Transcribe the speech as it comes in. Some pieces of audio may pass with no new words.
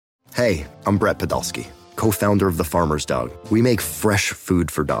Hey, I'm Brett Podolsky, co-founder of The Farmer's Dog. We make fresh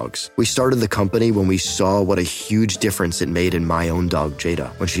food for dogs. We started the company when we saw what a huge difference it made in my own dog, Jada,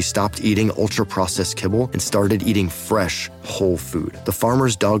 when she stopped eating ultra-processed kibble and started eating fresh, whole food. The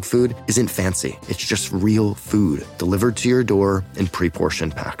Farmer's Dog food isn't fancy. It's just real food delivered to your door in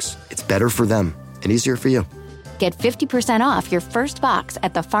pre-portioned packs. It's better for them and easier for you. Get 50% off your first box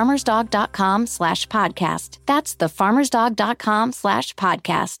at thefarmersdog.com/podcast. That's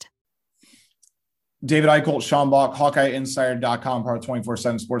thefarmersdog.com/podcast. David Eichholt, Sean Bach, HawkeyeInsider.com, part of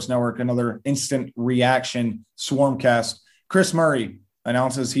 24/7 Sports Network. Another instant reaction Swarmcast. Chris Murray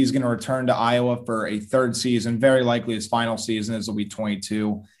announces he's going to return to Iowa for a third season. Very likely his final season, as will be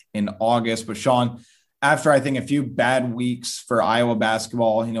 22 in August. But Sean, after I think a few bad weeks for Iowa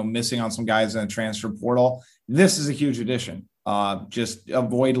basketball, missing on some guys in the transfer portal, this is a huge addition. Just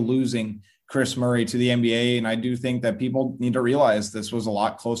avoid losing Chris Murray to the NBA. And I do think that people need to realize this was a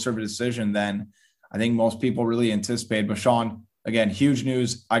lot closer of a decision than I think most people really anticipated. But Sean, again, huge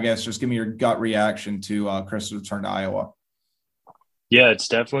news. I guess just give me your gut reaction to Chris' return to Iowa. Yeah, it's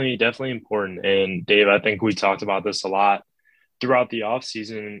definitely important. And Dave, I think we talked about this a lot throughout the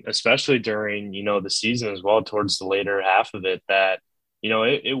offseason, especially during, the season as well, towards the later half of it, that,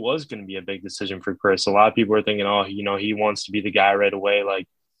 it was going to be a big decision for Chris. A lot of people are thinking, he wants to be the guy right away. Like,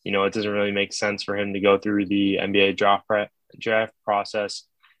 it doesn't really make sense for him to go through the NBA draft process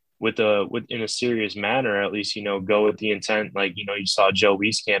in a serious manner, at least, go with the intent. Like, you saw Joe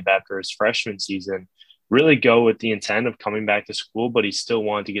Wieskamp after his freshman season really go with the intent of coming back to school, but he still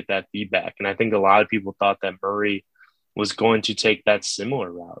wanted to get that feedback. And I think a lot of people thought that Murray was going to take that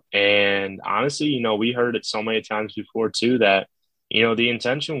similar route. And honestly, we heard it so many times before too, that, the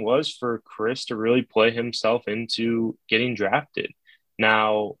intention was for Chris to really play himself into getting drafted.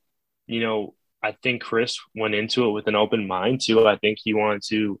 Now, I think Chris went into it with an open mind too. I think he wanted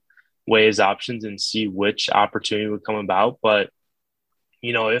to weigh his options and see which opportunity would come about. But,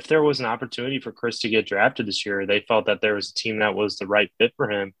 if there was an opportunity for Chris to get drafted this year, they felt that there was a team that was the right fit for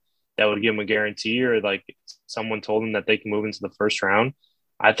him that would give him a guarantee, or like someone told him that they can move into the first round,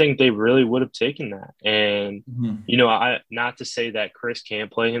 I think they really would have taken that. And, not to say that Chris can't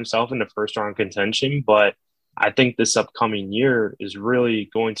play himself into first round contention, but I think this upcoming year is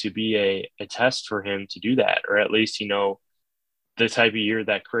really going to be a test for him to do that, or at least, the type of year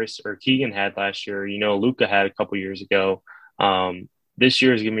that Chris or Keegan had last year, Luka had a couple years ago. This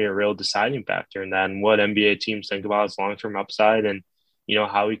year is going to be a real deciding factor in that, and what NBA teams think about his long-term upside, and,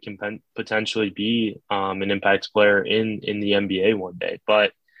 how he can potentially be an impact player in the NBA one day.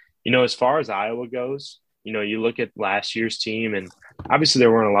 But, as far as Iowa goes, you look at last year's team, and obviously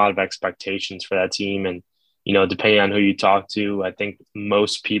there weren't a lot of expectations for that team. And, depending on who you talk to, I think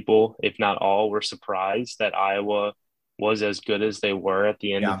most people, if not all, were surprised that Iowa was as good as they were at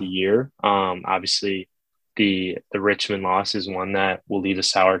the end of the year. Obviously, the Richmond loss is one that will leave a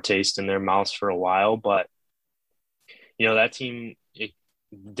sour taste in their mouths for a while. But, that team, it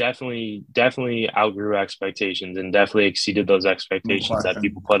definitely outgrew expectations and definitely exceeded those expectations that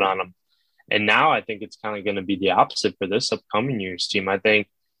people put on them. And now I think it's kind of going to be the opposite for this upcoming year's team. I think,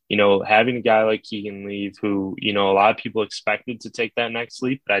 having a guy like Keegan leave, who, a lot of people expected to take that next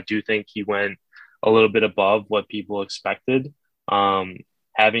leap, but I do think he went a little bit above what people expected.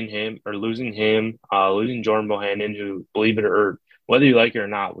 Having him or losing Jordan Bohannon, who, believe it or whether you like it or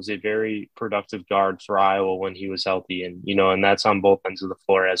not, was a very productive guard for Iowa when he was healthy. And, and that's on both ends of the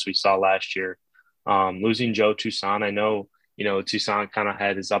floor, as we saw last year. Losing Joe Toussaint, I know, Toussaint kind of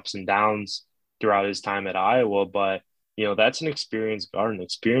had his ups and downs throughout his time at Iowa, but, that's an experienced guard, and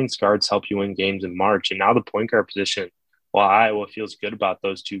experienced guards help you win games in March. And now the point guard position, while Iowa feels good about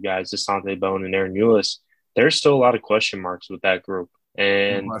those two guys, Dasonte Bone and Aaron Ulis, there's still a lot of question marks with that group.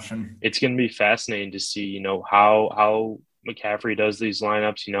 And it's going to be fascinating to see, how McCaffrey does these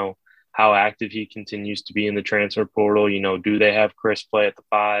lineups, how active he continues to be in the transfer portal. Do they have Chris play at the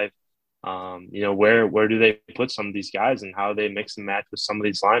 5? Where do they put some of these guys, and how they mix and match with some of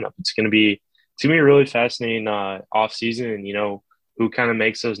these lineups? It's going to be a really fascinating off season, and, who kind of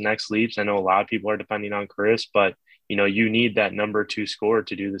makes those next leaps. I know a lot of people are depending on Chris, but, you need that number 2 scorer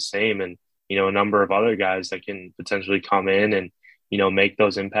to do the same. And, a number of other guys that can potentially come in and, make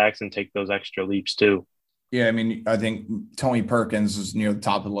those impacts and take those extra leaps too. Yeah, I mean, I think Tony Perkins is near the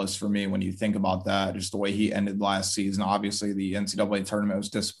top of the list for me when you think about that, just the way he ended last season. Obviously, the NCAA tournament was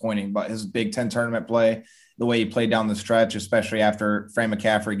disappointing, but his Big Ten tournament play, the way he played down the stretch, especially after Fran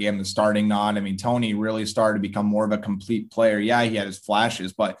McCaffrey gave him the starting nod. I mean, Tony really started to become more of a complete player. Yeah, he had his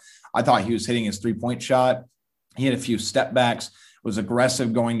flashes, but I thought he was hitting his three-point shot. He had a few step backs, was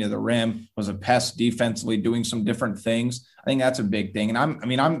aggressive going to the rim, was a pest defensively, doing some different things. I think that's a big thing. And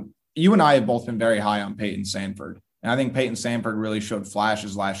I'm you and I have both been very high on Peyton Sandfort. And I think Peyton Sandfort really showed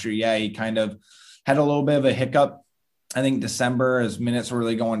flashes last year. Yeah, he kind of had a little bit of a hiccup. I think December, his minutes were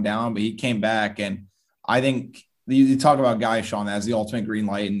really going down, but he came back. And I think you talk about guy, Sean, that has the ultimate green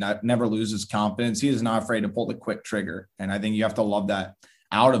light and never loses confidence. He is not afraid to pull the quick trigger. And I think you have to love that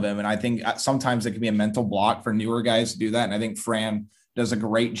out of him. And I think sometimes it can be a mental block for newer guys to do that. And I think Fran does a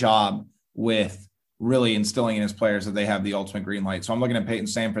great job with really instilling in his players that they have the ultimate green light. So I'm looking at Peyton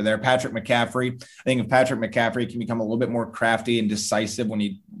Sandfort there. Patrick McCaffrey. I think if Patrick McCaffrey can become a little bit more crafty and decisive when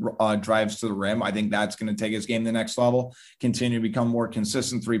he drives to the rim, I think that's going to take his game to the next level, continue to become more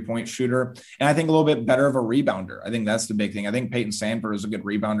consistent three-point shooter. And I think a little bit better of a rebounder. I think that's the big thing. I think Peyton Sandfort was a good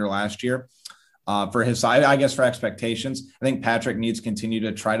rebounder last year. For his side, I guess for expectations, I think Patrick needs to continue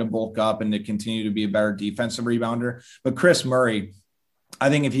to try to bulk up and to continue to be a better defensive rebounder. But Chris Murray, I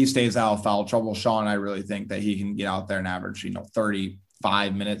think if he stays out of foul trouble, Sean, I really think that he can get out there and average,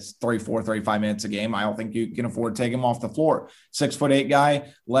 35 minutes, 35 minutes a game. I don't think you can afford to take him off the floor. 6'8"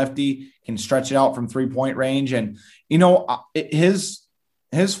 guy, lefty, can stretch it out from 3-point range. And, his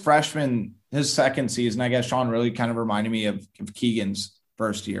freshman, his second season, I guess, Sean, really kind of reminded me of Keegan's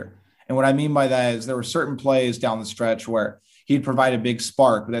first year. And what I mean by that is there were certain plays down the stretch where he'd provide a big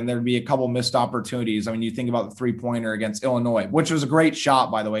spark, but then there'd be a couple missed opportunities. I mean, you think about the 3-pointer against Illinois, which was a great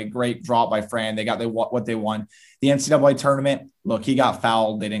shot, by the way, great drop by Fran. They got what they won. The NCAA tournament, look, he got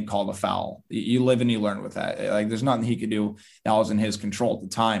fouled. They didn't call the foul. You live and you learn with that. Like, there's nothing he could do that was in his control at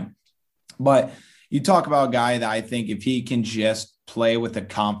the time. But you talk about a guy that I think if he can just play with the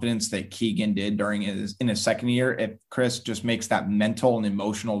confidence that Keegan did in his second year, if Chris just makes that mental and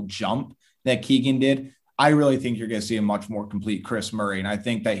emotional jump that Keegan did, I really think you're going to see a much more complete Chris Murray. And I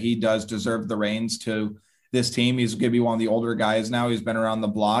think that he does deserve the reins to this team. He's going to be one of the older guys now. He's been around the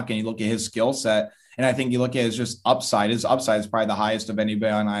block, and you look at his skill set. And I think you look at his just upside. His upside is probably the highest of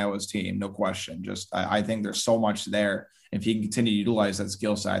anybody on Iowa's team. No question. I think there's so much there. If he can continue to utilize that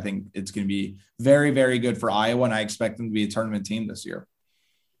skill set, I think it's going to be very, very good for Iowa. And I expect them to be a tournament team this year.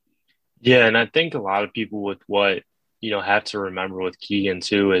 Yeah. And I think a lot of people with what, have to remember with Keegan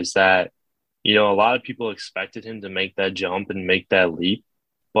too, is that, a lot of people expected him to make that jump and make that leap,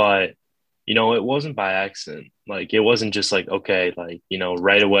 but, it wasn't by accident. Like, it wasn't just like, okay, like,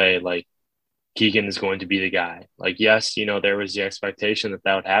 right away, like Keegan is going to be the guy. Like, yes, there was the expectation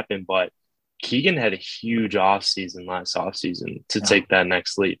that would happen, but Keegan had a huge last offseason to take that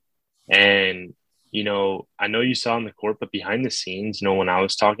next leap. And, I know you saw on the court, but behind the scenes, when I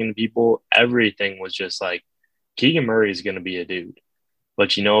was talking to people, everything was just like, Keegan Murray is going to be a dude.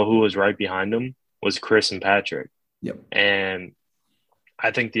 But who was right behind him was Chris and Patrick. Yep. And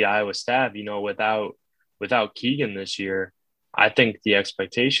I think the Iowa staff, without Keegan this year, I think the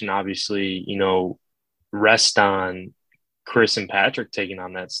expectation obviously, rests on Chris and Patrick taking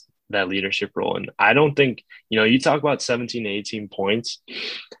on that leadership role. And I don't think, you talk about 17 to 18 points.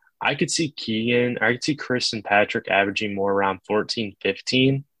 I could see Chris and Patrick averaging more around 14,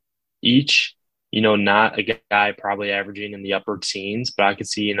 15 each. Not a guy probably averaging in the upper teens, but I could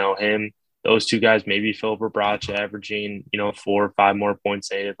see, those two guys, maybe Filip Rebraca averaging, 4 or 5 more points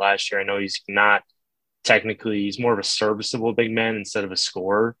than he did last year. I know he's not technically, he's more of a serviceable big man instead of a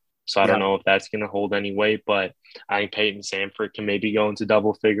scorer. So I don't know if that's going to hold any weight, but I think Peyton Sandfort can maybe go into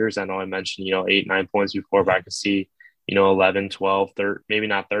double figures. I know I mentioned, 8, 9 points before, but I could see, 11, 12, 13, maybe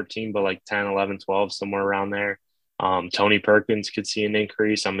not 13, but like 10, 11, 12, somewhere around there. Tony Perkins could see an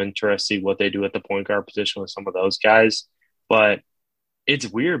increase. I'm interested what they do at the point guard position with some of those guys. But it's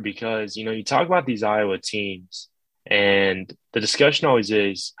weird because, you talk about these Iowa teams and the discussion always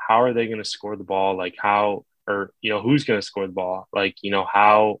is, how are they going to score the ball? Like who's going to score the ball? Like,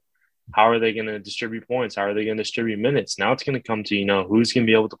 how are they going to distribute points? How are they going to distribute minutes? Now it's going to come to, who's going to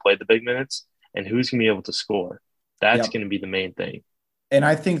be able to play the big minutes and who's going to be able to score. That's going to be the main thing. And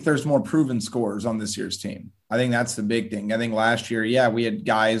I think there's more proven scorers on this year's team. I think that's the big thing. I think last year, we had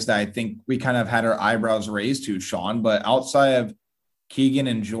guys that I think we kind of had our eyebrows raised to, Sean, but outside of Keegan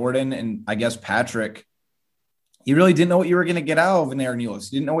and Jordan and I guess Patrick, you really didn't know what you were going to get out of an Aaron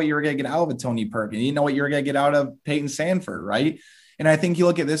Eulis. You didn't know what you were going to get out of a Tony Perkins. You didn't know what you were going to get out of Peyton Sandfort, right? And I think you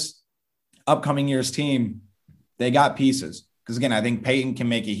look at this upcoming year's team, they got pieces. Because, again, I think Peyton can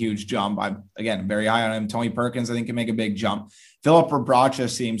make a huge jump. I'm, again, very high on him. Tony Perkins, I think, can make a big jump. Filip Rebraca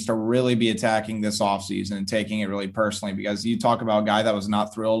seems to really be attacking this offseason and taking it really personally, because you talk about a guy that was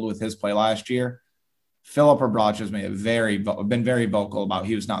not thrilled with his play last year. Filip Rebraca has been very vocal about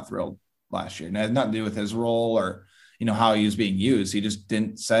he was not thrilled last year. And it had nothing to do with his role or, how he was being used. He just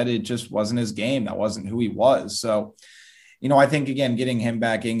said it just wasn't his game. That wasn't who he was. So I think, again, getting him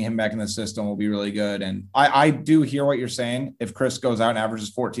back in the system will be really good. And I do hear what you're saying. If Chris goes out and averages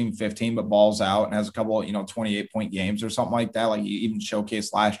 14, 15, but balls out and has a couple, 28-point games or something like that, like he even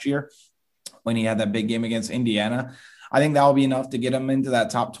showcased last year when he had that big game against Indiana, I think that will be enough to get him into that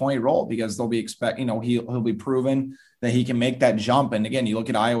top 20 role, because they'll be he'll be proven that he can make that jump. And again, you look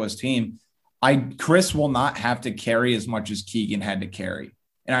at Iowa's team, Chris will not have to carry as much as Keegan had to carry.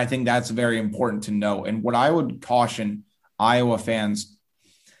 And I think that's very important to know. And what I would caution Iowa fans,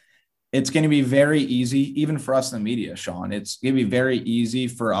 it's going to be very easy, even for us in the media, Sean, it's going to be very easy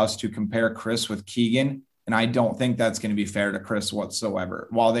for us to compare Chris with Keegan. And I don't think that's going to be fair to Chris whatsoever.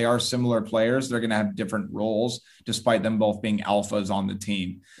 While they are similar players, they're going to have different roles, despite them both being alphas on the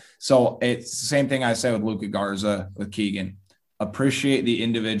team. So it's the same thing I say with Luka Garza, with Keegan. Appreciate the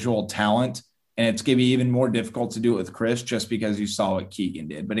individual talent. And it's going to be even more difficult to do it with Chris, just because you saw what Keegan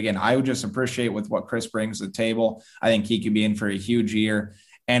did. But again, I would just appreciate with what Chris brings to the table. I think he could be in for a huge year.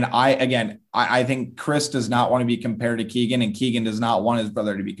 And I think Chris does not want to be compared to Keegan, and Keegan does not want his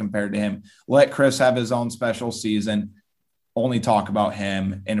brother to be compared to him. Let Chris have his own special season. Only talk about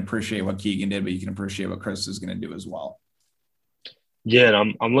him and appreciate what Keegan did, but you can appreciate what Chris is going to do as well. Yeah,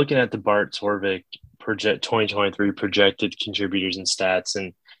 and I'm looking at the Bart Torvik 2023 projected contributors and stats,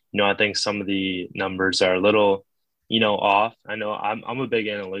 and I think some of the numbers are a little, off. I know I'm a big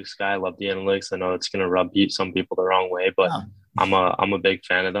analytics guy. I love the analytics. I know it's going to rub some people the wrong way, but yeah. I'm a big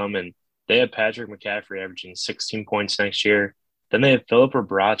fan of them. And they have Patrick McCaffrey averaging 16 points next year. Then they have Philip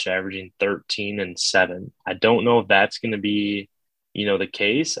Brach averaging 13 and 7. I don't know if that's going to be, the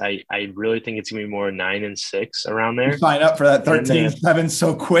case. I really think it's going to be more 9 and 6 around there. You sign up for that 13 and 7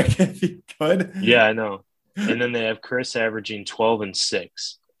 so quick if you could. Yeah, I know. And then they have Chris averaging 12 and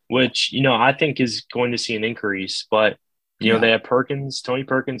 6, which, I think is going to see an increase. But, they have Tony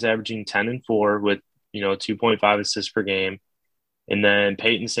Perkins averaging 10 and 4 with, 2.5 assists per game. And then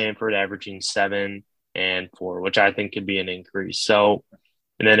Peyton Sanford averaging 7 and 4, which I think could be an increase. So,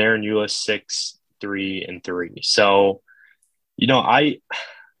 and then Aaron Eulis 6, 3 and 3. So, I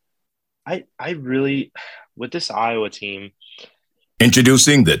really, with this Iowa team.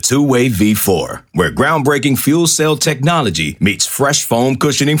 Introducing the Two-Way V4, where groundbreaking fuel cell technology meets fresh foam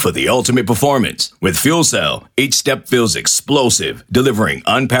cushioning for the ultimate performance. With Fuel Cell, each step feels explosive, delivering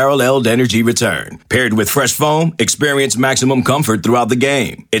unparalleled energy return. Paired with fresh foam, experience maximum comfort throughout the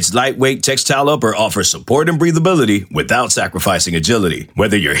game. Its lightweight textile upper offers support and breathability without sacrificing agility.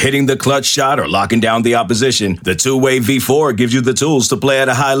 Whether you're hitting the clutch shot or locking down the opposition, the Two-Way V4 gives you the tools to play at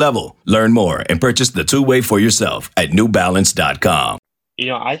a high level. Learn more and purchase the Two-Way for yourself at newbalance.com.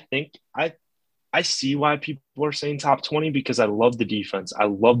 I think I see why people are saying top 20, because I love the defense. I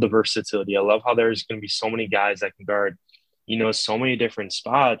love the versatility. I love how there's going to be so many guys that can guard, so many different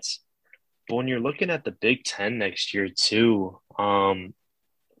spots. But when you're looking at the Big Ten next year too,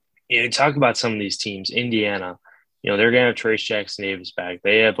 talk about some of these teams. Indiana, they're going to have Trace Jackson Davis back.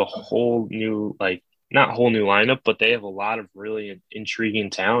 They have a whole new, not whole new lineup, but they have a lot of really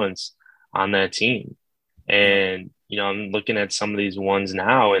intriguing talents on that team. And I'm looking at some of these ones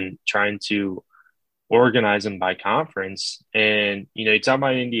now and trying to organize them by conference. And, you talk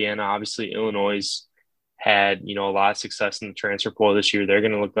about Indiana, obviously Illinois had, a lot of success in the transfer portal this year. They're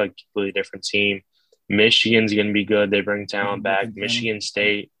going to look like a completely different team. Michigan's going to be good. They bring talent back. Michigan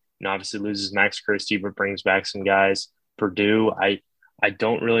State, obviously loses Max Christie, but brings back some guys. Purdue, I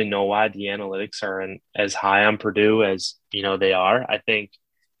don't really know why the analytics are as high on Purdue as, they are. I think,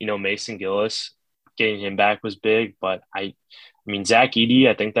 Mason Gillis, getting him back was big, but I mean, Zach Edey,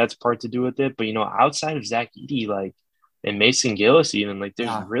 I think that's part to do with it. But, outside of Zach Edey, and Mason Gillis even,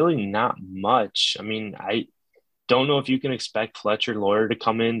 there's really not much. I mean, I don't know if you can expect Fletcher Lawyer to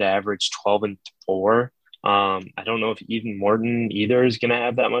come in to average 12 and 4. I don't know if Eden Morton either is going to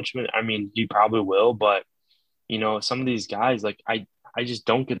have that much of it. I mean, he probably will, but, some of these guys, I just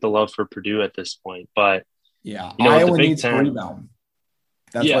don't get the love for Purdue at this point. But, Iowa needs a rebound.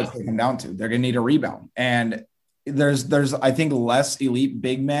 That's what it's taken down to. They're going to need a rebound. And there's I think, less elite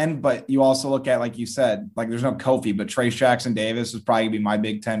big men, but you also look at, like you said, there's no Kofi, but Trace Jackson Davis is probably going to be my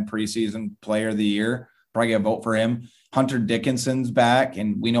Big Ten preseason player of the year. Probably get a vote for him. Hunter Dickinson's back,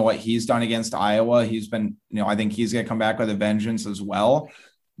 and we know what he's done against Iowa. He's been, I think he's going to come back with a vengeance as well.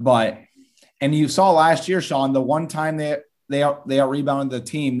 And you saw last year, Sean, the one time they out-rebounded the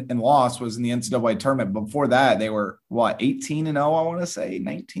team and lost was in the NCAA tournament. Before that, they were, 18-0, I want to say,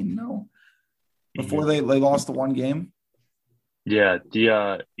 19-0, before they lost the one game? Yeah,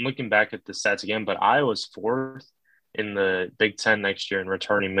 I'm looking back at the stats again, but Iowa's 4th in the Big Ten next year in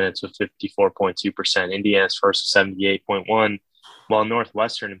returning minutes with 54.2%. Indiana's first with 78.1. well,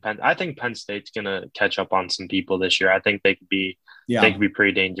 Northwestern and I think Penn State's going to catch up on some people this year. I think they could be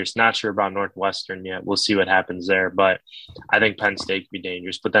pretty dangerous. Not sure about Northwestern yet. We'll see what happens there, but I think Penn State could be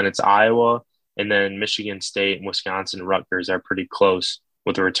dangerous. But then it's Iowa, and then Michigan State and Wisconsin and Rutgers are pretty close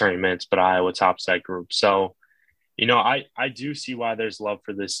with the returning minutes, but Iowa tops that group. So, I do see why there's love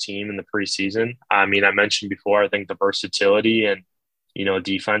for this team in the preseason. I mean, I mentioned before, I think the versatility and,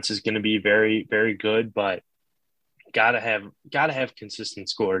 defense is going to be very, very good, but gotta have consistent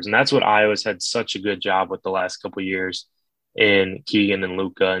scores. And that's what Iowa's had such a good job with the last couple of years in Keegan and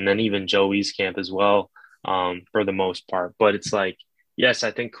Luka, and then even Joe Wieskamp as well, for the most part. But it's like, yes,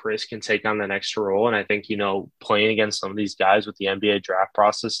 I think Chris can take on that extra role. And I think, playing against some of these guys with the NBA draft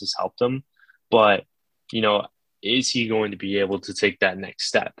process has helped him. But, is he going to be able to take that next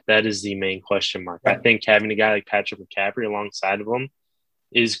step? That is the main question mark. I think having a guy like Patrick McCaffrey alongside of him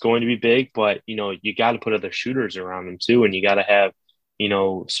is going to be big, but, you got to put other shooters around him too. And you got to have,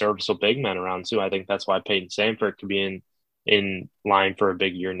 serviceable big men around too. I think that's why Peyton Sandfort could be in line for a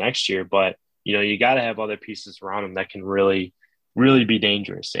big year next year. But, you got to have other pieces around him that can really, really be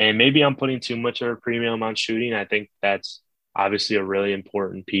dangerous. And maybe I'm putting too much of a premium on shooting. I think that's obviously a really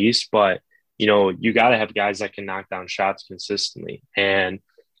important piece, but, you got to have guys that can knock down shots consistently. And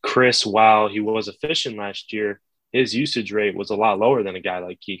Chris, while he was efficient last year, his usage rate was a lot lower than a guy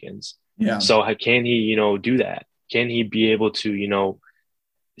like Keegan's. Yeah. So can he, do that? Can he be able to,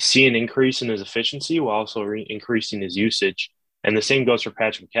 see an increase in his efficiency while also increasing his usage? And the same goes for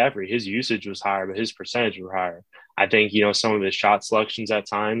Patrick McCaffrey. His usage was higher, but his percentage were higher. I think, some of his shot selections at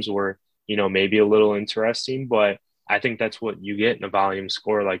times were, maybe a little interesting, but I think that's what you get in a volume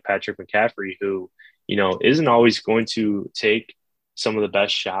scorer like Patrick McCaffrey, who, isn't always going to take some of the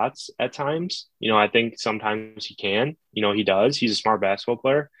best shots at times. I think sometimes he can, he does. He's a smart basketball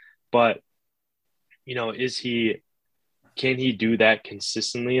player, but, can he do that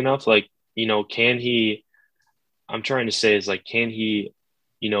consistently enough? Like, can he – I'm trying to say is like, can he,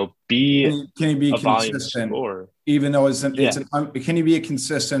 be can he be a volume consistent scorer? Even though can he be a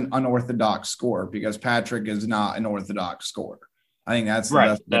consistent unorthodox scorer? Because Patrick is not an orthodox scorer. I think that's right.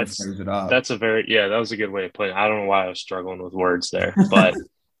 The best way to phrase it up. That's that was a good way of putting it. I don't know why I was struggling with words there, but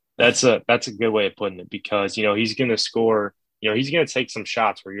that's a good way of putting it, because, he's going to score, he's going to take some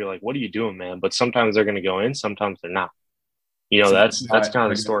shots where you're like, what are you doing, man? But sometimes they're going to go in, sometimes they're not. That's kind of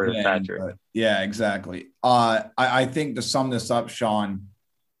the story of Patrick. Yeah, exactly. I think to sum this up, Sean,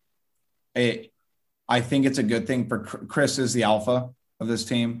 I think it's a good thing for Chris is the alpha of this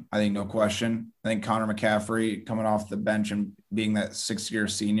team. I think no question. I think Connor McCaffrey coming off the bench and being that 6-year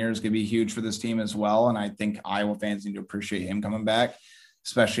senior is going to be huge for this team as well. And I think Iowa fans need to appreciate him coming back,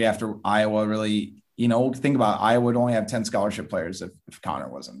 especially after Iowa really, think about it, Iowa would only have 10 scholarship players if Connor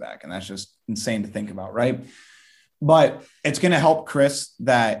wasn't back. And that's just insane to think about, right? But it's going to help Chris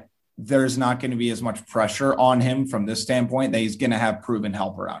that there's not going to be as much pressure on him from this standpoint, that he's going to have proven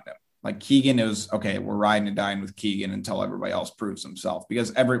help around him. Like Keegan is, okay, we're riding and dying with Keegan until everybody else proves himself.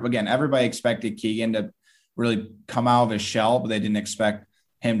 Because everybody expected Keegan to really come out of his shell, but they didn't expect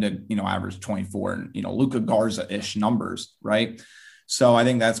him to, average 24 and, Luka Garza-ish numbers, right? So I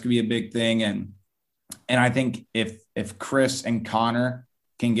think that's going to be a big thing. And I think if Chris and Connor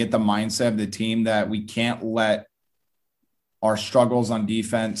can get the mindset of the team that we can't let our struggles on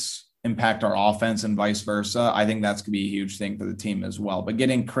defense impact our offense and vice versa, I think that's going to be a huge thing for the team as well. But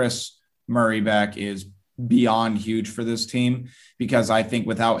getting Chris Murray back is beyond huge for this team, because I think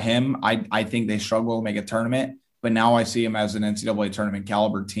without him, I think they struggle to make a tournament. But now I see him as an NCAA tournament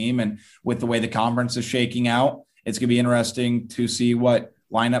caliber team. And with the way the conference is shaking out, it's going to be interesting to see what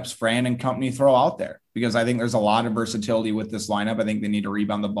lineups Fran and company throw out there, because I think there's a lot of versatility with this lineup. I think they need to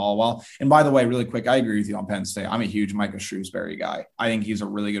rebound the ball well. And by the way, really quick, I agree with you on Penn State. I'm a huge Micah Shrewsbury guy. I think he's a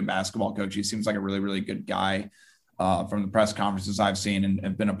really good basketball coach. He seems like a really, really good guy from the press conferences I've seen and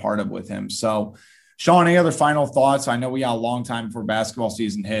have been a part of with him. So, Sean, any other final thoughts? I know we got a long time before basketball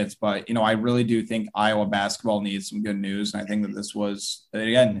season hits, but, I really do think Iowa basketball needs some good news. And I think that this was,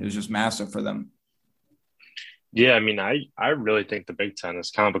 again, it was just massive for them. Yeah, I mean, I really think the Big Ten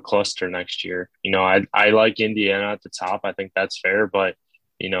is kind of a cluster next year. I like Indiana at the top. I think that's fair, but,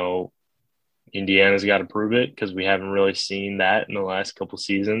 Indiana's got to prove it, because we haven't really seen that in the last couple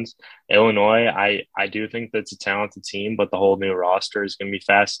seasons. Illinois, I do think that's a talented team, but the whole new roster is going to be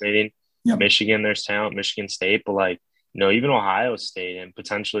fascinating. Yep. Michigan, there's talent. Michigan State, but even Ohio State and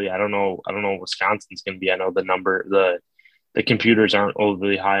potentially, I don't know what Wisconsin's going to be. I know the computers aren't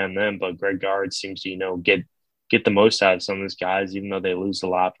overly high on them, but Greg Gard seems to, get the most out of some of these guys, even though they lose a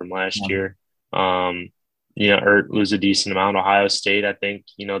lot from last year, or lose a decent amount. Ohio State, I think,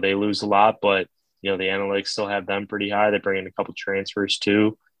 they lose a lot, but You know, the analytics still have them pretty high. They bring in a couple transfers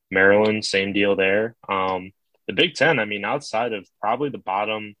too. Maryland, same deal there. The Big Ten, I mean, outside of probably the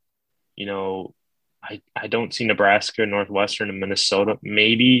bottom, you know, I don't see Nebraska, Northwestern, and Minnesota.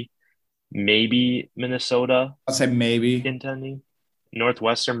 Maybe Minnesota. I'll say maybe contending.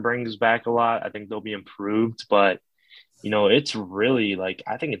 Northwestern brings back a lot. I think they'll be improved, but you know, it's really like,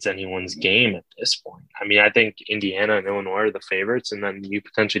 I think it's anyone's game at this point. I mean, I think Indiana and Illinois are the favorites, and then you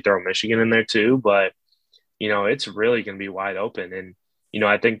potentially throw Michigan in there too. But, you know, it's really going to be wide open. And, you know,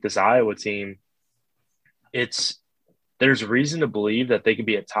 I think this Iowa team, there's reason to believe that they could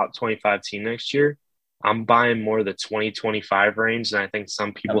be a top 25 team next year. I'm buying more the 20-25 range, and I think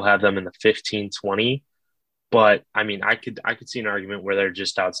some people have them in the 15-20. But, I mean, I could see an argument where they're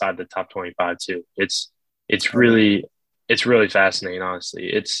just outside the top 25 too. It's really fascinating, honestly.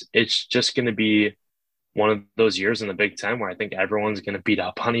 It's just going to be one of those years in the Big Ten where I think everyone's going to beat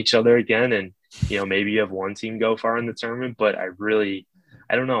up on each other again. And, you know, maybe you have one team go far in the tournament, but I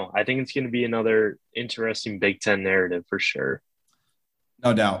don't know. I think it's going to be another interesting Big Ten narrative for sure.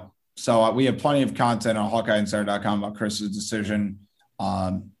 No doubt. So we have plenty of content on HawkeyeInsider.com about Chris's decision.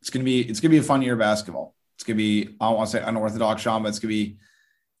 It's going to be a fun year of basketball. It's going to be, I don't want to say unorthodox, Sean, but it's going to be,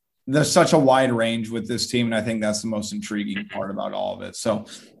 there's such a wide range with this team, and I think that's the most intriguing part about all of it. So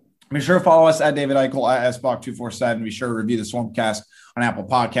be sure to follow us at David Eichel, at SBach247. Be sure to review the Swarmcast on Apple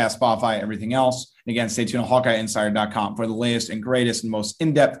Podcasts, Spotify, everything else. And again, stay tuned on HawkeyeInsider.com for the latest and greatest and most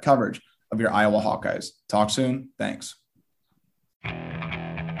in-depth coverage of your Iowa Hawkeyes. Talk soon. Thanks.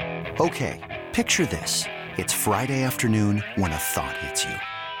 Okay, picture this. It's Friday afternoon when a thought hits you.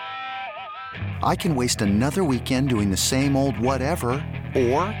 I can waste another weekend doing the same old whatever,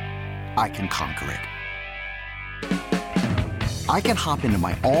 or I can conquer it. I can hop into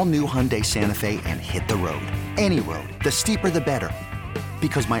my all-new Hyundai Santa Fe and hit the road. Any road. The steeper, the better.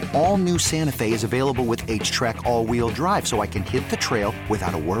 Because my all-new Santa Fe is available with H-Track all-wheel drive, so I can hit the trail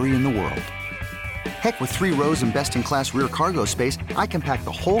without a worry in the world. Heck, with 3 rows and best-in-class rear cargo space, I can pack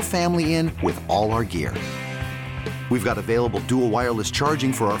the whole family in with all our gear. We've got available dual wireless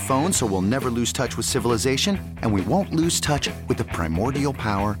charging for our phones, so we'll never lose touch with civilization, and we won't lose touch with the primordial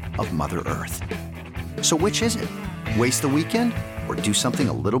power of Mother Earth. So which is it? Waste the weekend or do something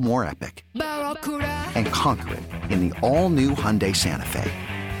a little more epic? And conquer it in the all-new Hyundai Santa Fe.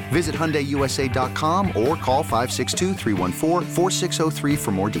 Visit HyundaiUSA.com or call 562-314-4603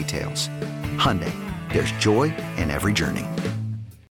 for more details. Hyundai, there's joy in every journey.